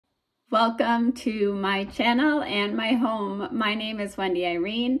Welcome to my channel and my home. My name is Wendy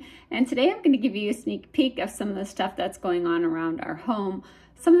Irene, and today I'm going to give you a sneak peek of some of the stuff that's going on around our home.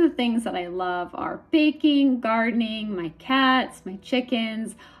 Some of the things that I love are baking, gardening, my cats, my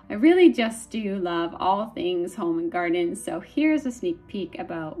chickens. I really just do love all things home and garden, so here's a sneak peek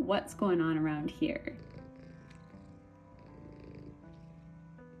about what's going on around here.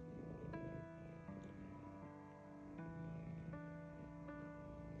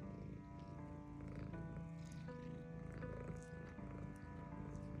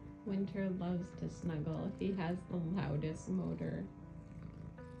 Winter loves to snuggle. He has the loudest motor.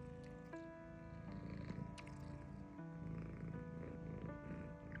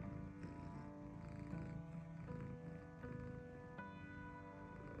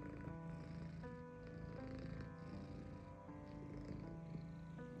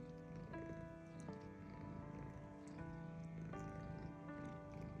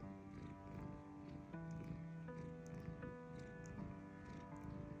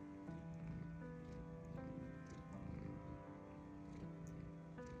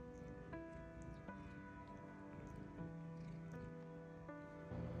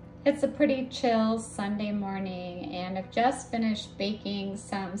 It's a pretty chill Sunday morning, and I've just finished baking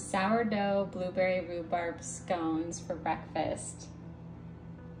some sourdough blueberry rhubarb scones for breakfast.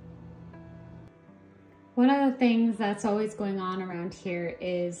 One of the things that's always going on around here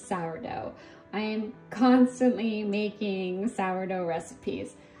is sourdough. I am constantly making sourdough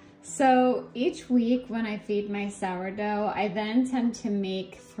recipes. So each week when I feed my sourdough, I then tend to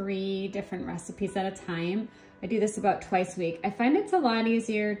make 3 different recipes at a time. I do this about twice a week. I find it's a lot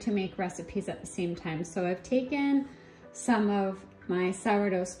easier to make recipes at the same time. So I've taken some of my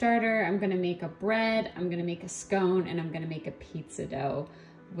sourdough starter, I'm gonna make a bread, I'm gonna make a scone, and I'm gonna make a pizza dough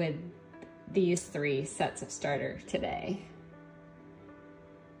with these 3 sets of starter today.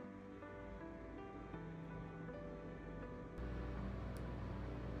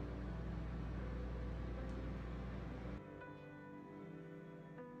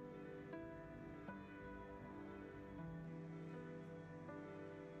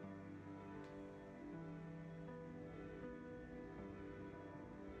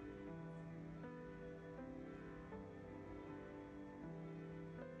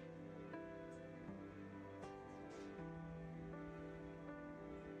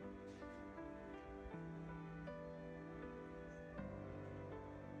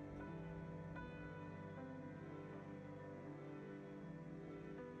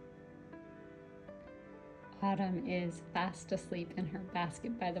 Autumn is fast asleep in her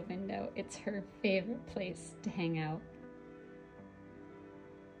basket by the window. It's her favorite place to hang out.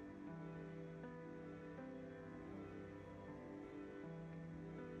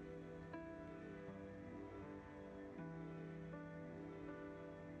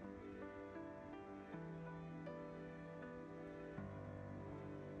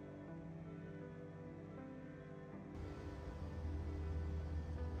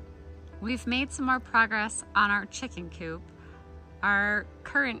 We've made some more progress on our chicken coop. Our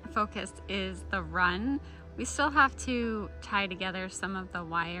current focus is the run. We still have to tie together some of the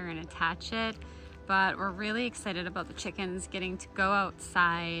wire and attach it, but we're really excited about the chickens getting to go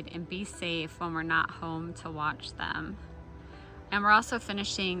outside and be safe when we're not home to watch them. And we're also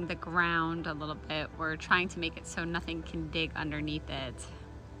finishing the ground a little bit. We're trying to make it so nothing can dig underneath it.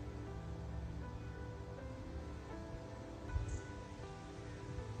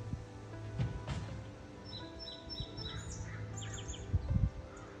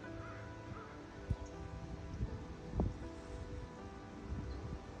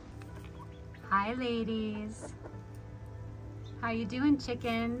 Hi ladies. How you doing,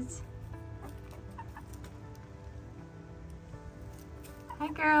 chickens? Hi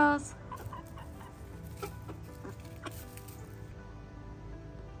girls.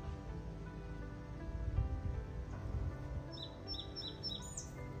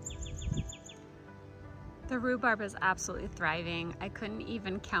 The rhubarb is absolutely thriving. I couldn't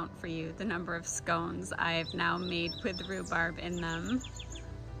even count for you the number of scones I've now made with rhubarb in them.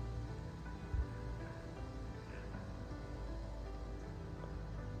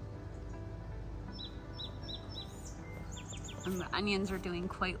 And the onions are doing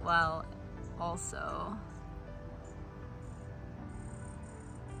quite well also.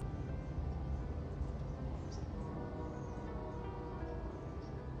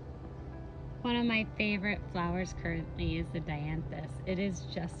 One of my favorite flowers currently is the dianthus. It is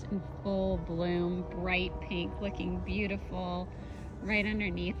just in full bloom, bright pink, looking beautiful, right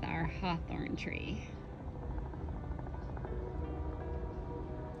underneath our hawthorn tree.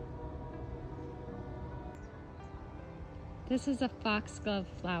 This is a foxglove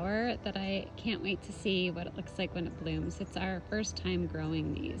flower that I can't wait to see what it looks like when it blooms. It's our first time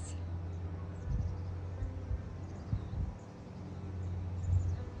growing these.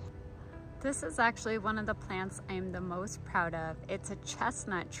 This is actually one of the plants I'm the most proud of. It's a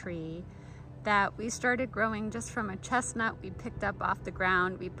chestnut tree that we started growing just from a chestnut we picked up off the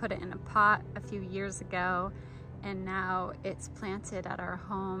ground. We put it in a pot a few years ago, and now it's planted at our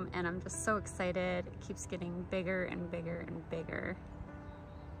home, and I'm just so excited. It keeps getting bigger and bigger and bigger.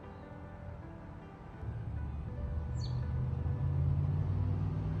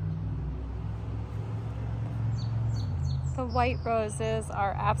 The white roses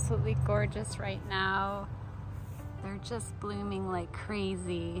are absolutely gorgeous right now. They're just blooming like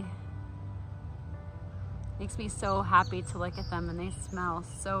crazy. Makes me so happy to look at them, and they smell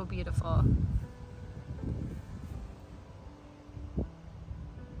so beautiful.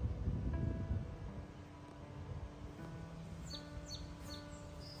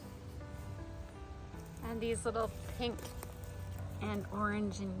 And these little pink and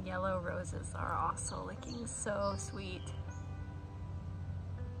orange and yellow roses are also looking so sweet.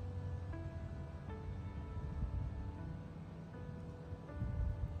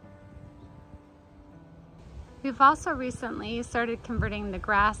 We've also recently started converting the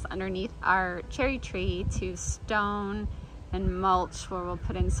grass underneath our cherry tree to stone and mulch, where we'll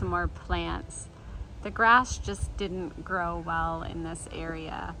put in some more plants. The grass just didn't grow well in this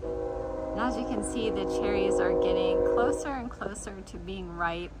area. And as you can see, the cherries are getting closer and closer to being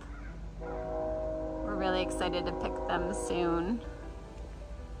ripe. We're really excited to pick them soon.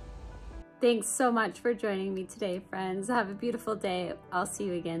 Thanks so much for joining me today, friends. Have a beautiful day. I'll see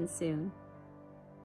you again soon.